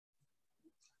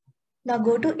Now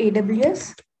go to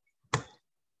AWS,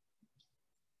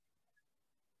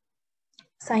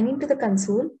 sign into the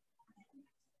console.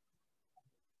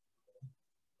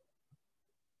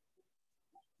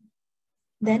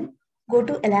 Then go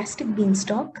to Elastic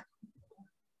BeanStalk.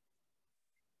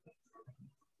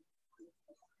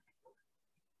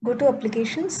 Go to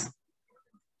Applications,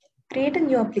 create a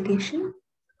new application.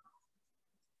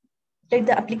 Let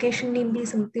the application name be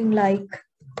something like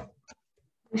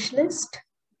Wishlist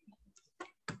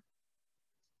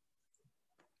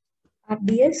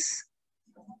RDS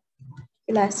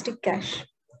Elastic Cache,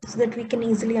 so that we can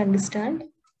easily understand.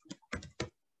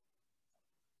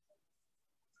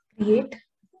 Create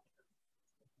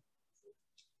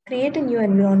a new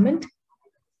environment,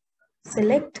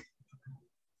 select,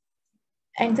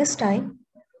 and this time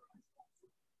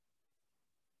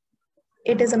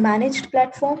it is a managed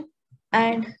platform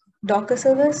and Docker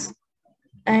service,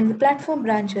 and the platform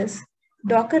branches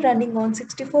Docker running on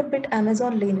 64-bit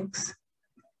Amazon Linux.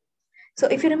 So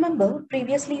if you remember,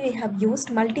 previously we have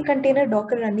used multi-container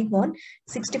Docker running on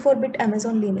 64-bit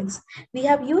Amazon Linux. We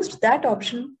have used that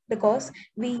option because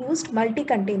we used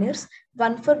multi-containers,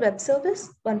 one for web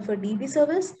service, one for DB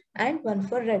service, and one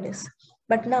for Redis.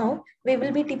 But now we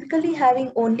will be typically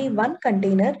having only one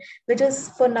container, which is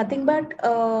for nothing but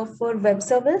for web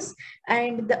service,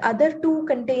 and the other two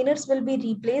containers will be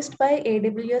replaced by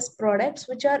AWS products,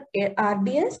 which are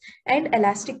RDS and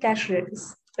Elastic Cache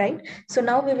Redis. Right? So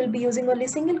now we will be using only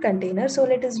single container. So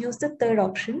let us use the third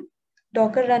option,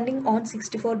 Docker running on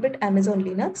 64-bit Amazon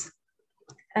Linux,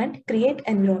 and create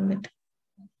environment.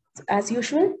 So as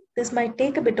usual, this might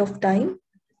take a bit of time.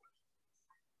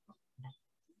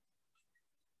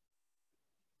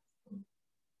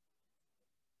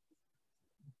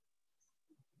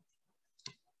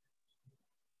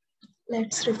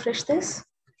 Let's refresh this.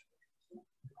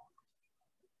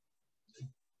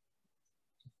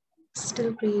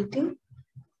 Still creating.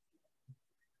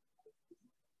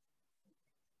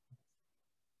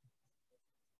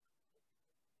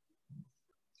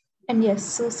 And yes,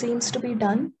 so seems to be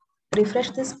done.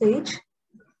 Refresh this page.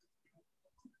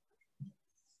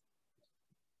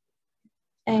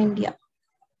 And yeah,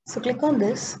 so click on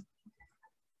this.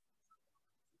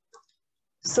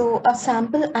 So a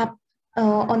sample app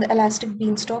on the Elastic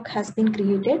BeanStalk has been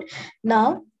created.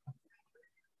 Now,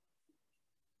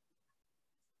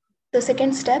 the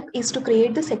second step is to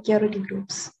create the security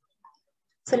groups.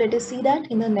 So let us see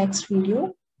that in the next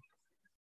video.